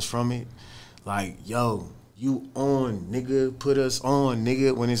that comes from it. Like, yo, you on, nigga, put us on,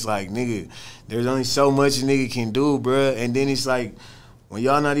 nigga. When it's like, nigga, there's only so much a nigga can do, bruh. And then it's like, when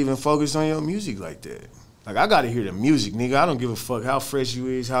y'all not even focused on your music like that. Like, I gotta hear the music, nigga. I don't give a fuck how fresh you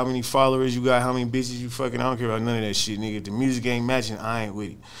is, how many followers you got, how many bitches you fucking. I don't care about none of that shit, nigga. If the music ain't matching, I ain't with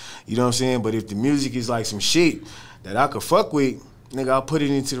it. You know what I'm saying? But if the music is like some shit that I could fuck with, nigga, I'll put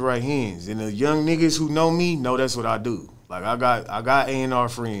it into the right hands. And the young niggas who know me know that's what I do. Like, I got A&R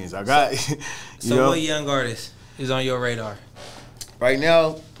friends. I got, you know? What young artist is on your radar? Right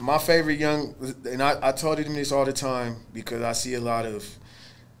now, my favorite young, and I told him this all the time because I see a lot of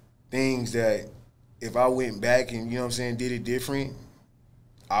things that if I went back and, you know what I'm saying, did it different,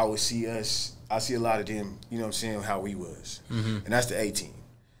 I would see us, I see a lot of them, you know what I'm saying, how we was. Mm-hmm. And that's the A-team.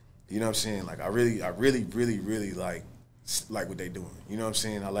 You know what I'm saying? Like, I really like what they doing. You know what I'm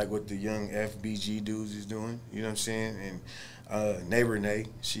saying? I like what the young FBG dudes is doing. You know what I'm saying? And neighbor Nay,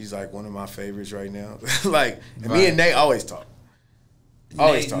 she's like one of my favorites right now. Like, and right. Me and Nay always talk.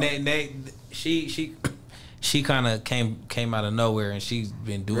 Nay, she kind of came out of nowhere and she's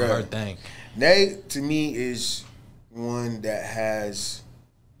been doing her thing. Nay, to me, is one that has,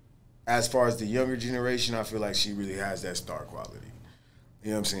 as far as the younger generation, I feel like she really has that star quality. You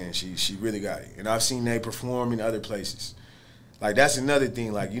know what I'm saying? She really got it. And I've seen Nay perform in other places. Like, that's another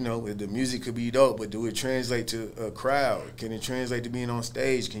thing. Like, you know, the music could be dope, but do it translate to a crowd? Can it translate to being on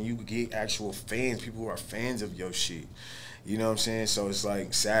stage? Can you get actual fans, people who are fans of your shit? You know what I'm saying? So it's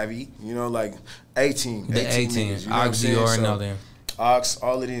like Savvy, you know, like A-Team. The A-Team. You know Ox, you already know them. Ox,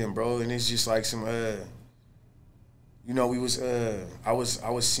 all of them, bro. And it's just like some, you know, we was, I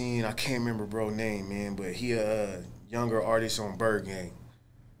was seeing, I can't remember bro name, man, but he a younger artist on Bird Gang.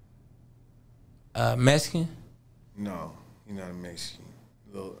 Mexican? No, he not a Mexican.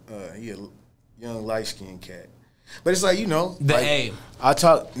 He a young light-skinned cat. But it's like, you know, the like, A.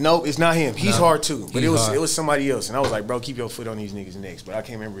 No, it's not him. He's hard too. But it was somebody else. And I was like, bro, keep your foot on these niggas' necks. But I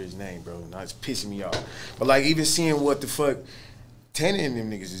can't remember his name, bro. Now it's pissing me off. But like, even seeing what the fuck Tana and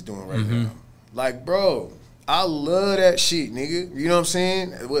them niggas is doing right now. Like, bro, I love that shit, nigga. You know what I'm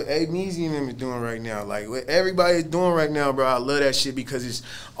saying? What A-Meezy and them is doing right now. Like, what everybody is doing right now, bro, I love that shit because it's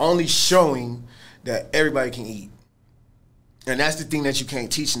only showing that everybody can eat. And that's the thing that you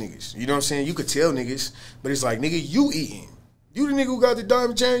can't teach niggas. You know what I'm saying? You could tell niggas, but it's like, nigga, you eating. You the nigga who got the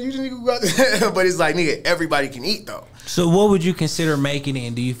diamond chain. You the nigga who got the... But it's like, nigga, everybody can eat, though. So what would you consider making it,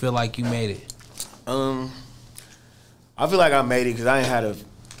 and do you feel like you made it? I feel like I made it because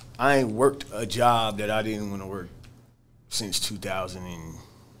I ain't worked a job that I didn't want to work since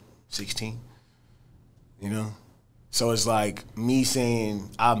 2016. You know? So it's like me saying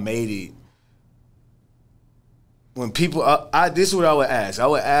I made it when people, this is what I would ask. I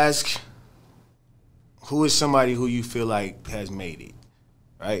would ask, who is somebody who you feel like has made it,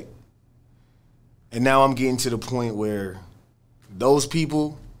 right? And now I'm getting to the point where those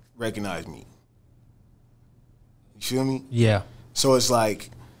people recognize me. You feel me? Yeah. So it's like,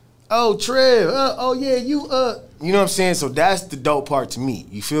 oh, Trev, oh yeah, you know what I'm saying? So that's the dope part to me.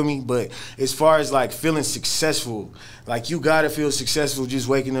 You feel me? But as far as like feeling successful, like you gotta feel successful just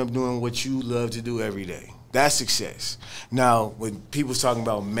waking up doing what you love to do every day. That's success. Now, when people's talking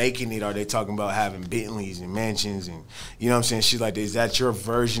about making it, are they talking about having Bentleys and mansions and, you know what I'm saying, shit like that? Is that your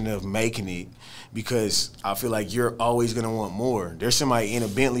version of making it? Because I feel like you're always gonna want more. There's somebody in a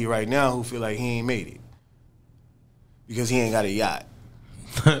Bentley right now who feel like he ain't made it because he ain't got a yacht.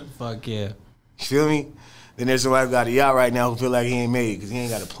 Fuck yeah. You feel me? Then there's somebody who got a yacht right now who feel like he ain't made it because he ain't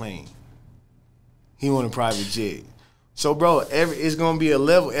got a plane. He want a private jet. So, bro, it's going to be a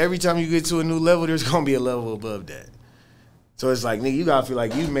level. Every time you get to a new level, there's going to be a level above that. So it's like, nigga, you got to feel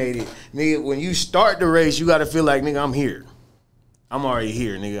like you made it. Nigga, when you start the race, you got to feel like, nigga, I'm here. I'm already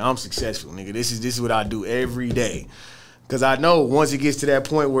here, nigga. I'm successful, nigga. This is what I do every day. Because I know once it gets to that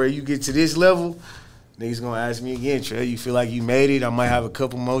point where you get to this level, niggas going to ask me again, Trey, you feel like you made it? I might have a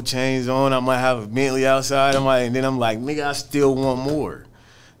couple more chains on. I might have a Bentley outside. And then I'm like, nigga, I still want more.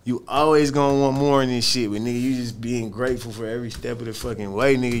 You always gonna want more in this shit, but nigga, you just being grateful for every step of the fucking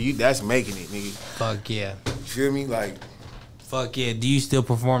way, nigga. That's making it, nigga. Fuck yeah. You feel me? Like, fuck yeah. Do you still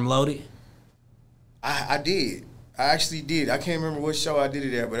perform Loaded? I did. I actually did. I can't remember what show I did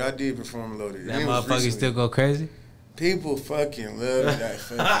it at, but I did perform Loaded. That motherfucker still go crazy? People fucking love that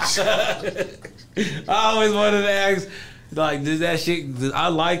fucking show. I always wanted to ask, like, does that shit? I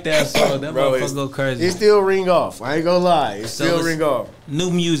like that song. That Bro, motherfucker go crazy. It still ring off. I ain't gonna lie. It still ring off.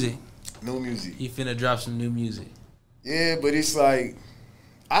 New music. New music. You finna drop some new music. Yeah, but it's like,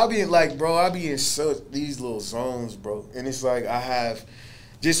 I be in these little zones, bro. And it's like I have,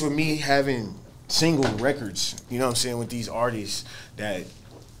 just with me having single records, you know what I'm saying, with these artists that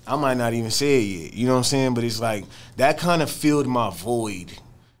I might not even say it yet, you know what I'm saying? But it's like, that kind of filled my void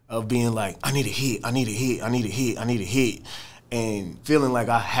of being like, I need a hit, I need a hit, I need a hit, I need a hit, and feeling like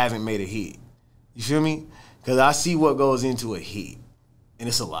I haven't made a hit. You feel me? Because I see what goes into a hit, and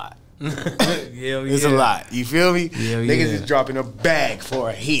it's a lot. It's a lot. You feel me? Niggas is dropping a bag for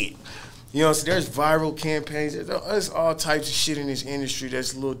a hit. You know, so there's viral campaigns. There's all types of shit in this industry.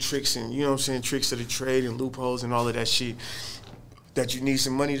 There's little tricks and, you know what I'm saying, tricks of the trade and loopholes and all of that shit that you need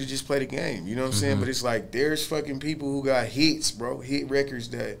some money to just play the game. You know what I'm saying? But it's like, there's fucking people who got hits, bro, hit records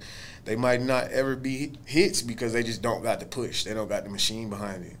that they might not ever be hits because they just don't got the push. They don't got the machine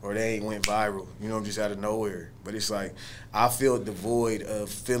behind it, or they ain't went viral, you know, just out of nowhere. But it's like, I felt the void of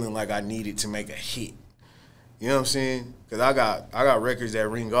feeling like I needed to make a hit. You know what I'm saying? Because I got records that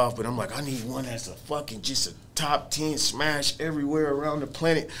ring off, but I'm like, I need one that's a fucking just a top 10 smash everywhere around the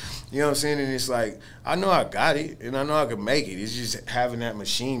planet. You know what I'm saying? And it's like, I know I got it, and I know I can make it. It's just having that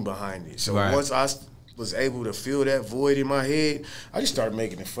machine behind it. So once I was able to fill that void in my head, I just started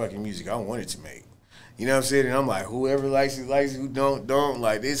making the fucking music I wanted to make. You know what I'm saying? And I'm like, whoever likes it, likes it. Who don't.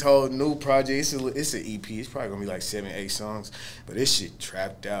 Like, this whole new project, it's an EP. It's probably going to be like 7, 8 songs. But this shit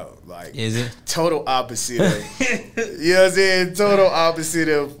trapped out. Like, is it? Total opposite of, you know what I'm saying? Total opposite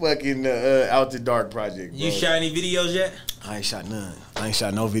of fucking Out the Dark project, bro. You shot any videos yet? I ain't shot none. I ain't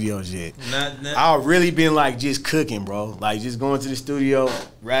shot no videos yet. Not. I've really been, like, just cooking, bro. Like, just going to the studio,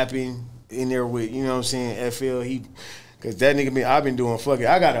 rapping in there with, you know what I'm saying, FL. Because that nigga, I've been doing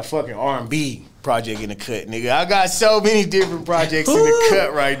I got a fucking R&B project in the cut, nigga. I got so many different projects in the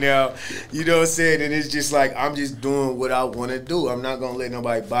cut right now. You know what I'm saying? And it's just like, I'm just doing what I want to do. I'm not going to let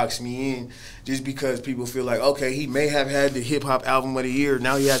nobody box me in just because people feel like, okay, he may have had the hip-hop album of the year.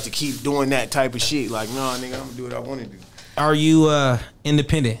 Now he has to keep doing that type of shit. Like, nah, nigga, I'm going to do what I want to do. Are you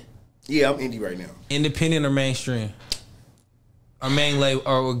independent? Yeah, I'm indie right now. Independent or mainstream? Or main label,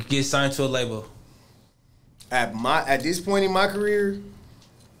 or get signed to a label? At this point in my career,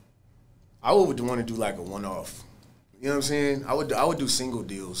 I would want to do like a one-off. You know what I'm saying? I would do single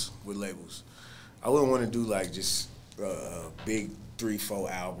deals with labels. I wouldn't want to do like just a big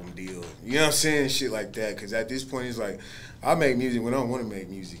 3-4 album deal. You know what I'm saying? Shit like that. Because at this point, it's like, I make music when I want to make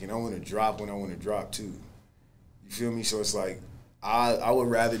music, and I want to drop when I want to drop too. You feel me? So it's like, I would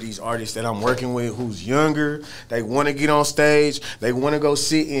rather these artists that I'm working with who's younger, they want to get on stage, they want to go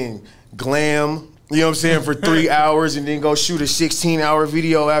sit in glam, you know what I'm saying, for 3 hours and then go shoot a 16-hour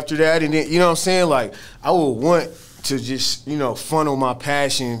video after that. And then, you know what I'm saying? Like, I would want to just, you know, funnel my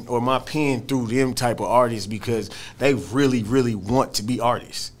passion or my pen through them type of artists because they really, really want to be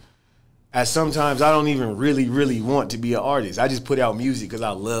artists. At sometimes I don't even really want to be an artist. I just put out music because I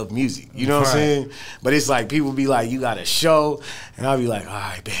love music. You know what I'm saying? But it's like people be like, you got a show, and I'll be like, all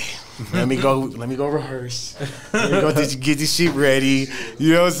right, babe, let me go rehearse. Let me go get this shit ready.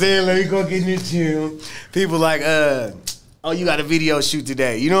 You know what I'm saying? Let me go get in the gym. People like, oh, you got a video shoot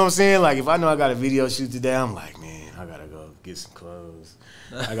today. You know what I'm saying? Like if I know I got a video shoot today, I'm like, man, I gotta go get some clothes.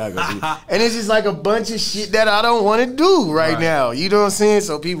 I gotta go do. And it's just like a bunch of shit that I don't want to do right now. You know what I'm saying?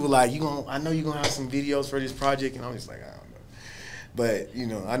 So people like, I know you're gonna have some videos for this project, and I'm just like, I don't know. But you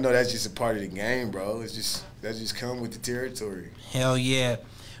know, I know that's just a part of the game, bro. That just come with the territory. Hell yeah.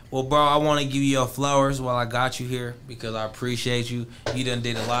 Well, bro, I want to give you your flowers while I got you here because I appreciate you. You done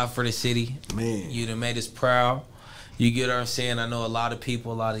did a lot for the city. Man. You done made us proud. You get what I'm saying? I know a lot of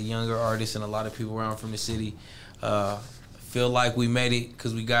people, a lot of younger artists, and a lot of people around from the city feel like we made it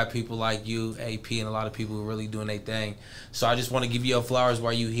because we got people like you, AP, and a lot of people who are really doing their thing. So I just want to give you your flowers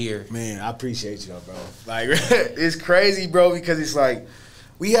while you here. Man, I appreciate you, bro. Like, it's crazy, bro, because it's like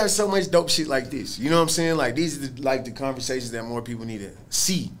we have so much dope shit like this. You know what I'm saying? Like, these are the conversations that more people need to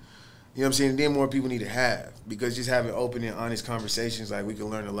see. You know what I'm saying? And then more people need to have, because just having open and honest conversations, like we can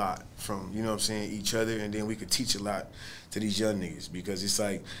learn a lot from, you know what I'm saying, each other, and then we could teach a lot to these young niggas, because it's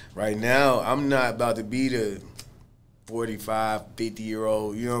like right now I'm not about to be the 45,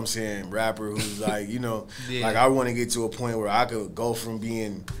 50-year-old, you know what I'm saying, rapper who's like, you know, like I want to get to a point where I could go from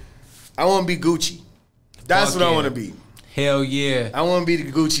being, I want to be Gucci. That's what I want to be. Hell yeah. I want to be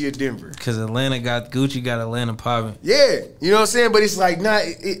the Gucci of Denver. Because Gucci got Atlanta popping. Yeah, you know what I'm saying? But it's like not,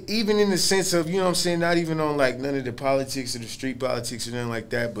 even in the sense of, you know what I'm saying, not even on like none of the politics or the street politics or nothing like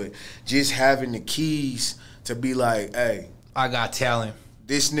that, but just having the keys to be like, hey. I got talent.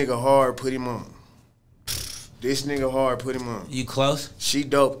 This nigga hard, put him on. This nigga hard, put him on. You close? She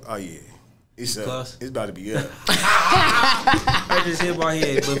dope. Oh, yeah. It's close? It's about to be up. I just hit my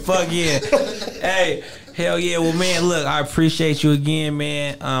head, but fuck yeah. Hey, hell yeah. Well, man, look, I appreciate you again,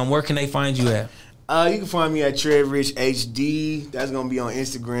 man. Where can they find you at? You can find me at Trev Rich HD. That's going to be on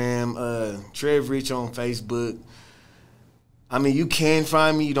Instagram. Trev Rich on Facebook. I mean, you can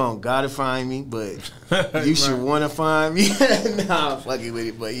find me. You don't got to find me, but you should want to find me. Nah, I'm fucking with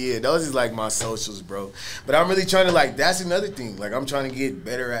it. But, yeah, those is, like, my socials, bro. But I'm really trying to, like, that's another thing. Like, I'm trying to get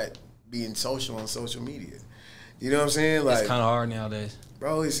better at being social on social media. You know what I'm saying? Like, it's kind of hard nowadays.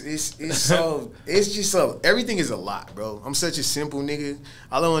 Bro, it's so, it's just so, everything is a lot, bro. I'm such a simple nigga.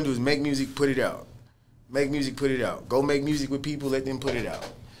 All I want to do is make music, put it out. Make music, put it out. Go make music with people, let them put it out.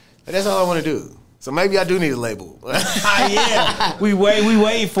 Like, that's all I want to do. So maybe I do need a label. Yeah, we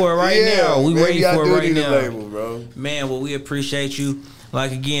waiting for it right now. We waiting for it right now. A label, bro. Man, well, we appreciate you.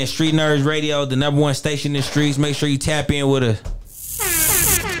 Like, again, Streetnerdz Radio, the #1 station in the streets. Make sure you tap in with us.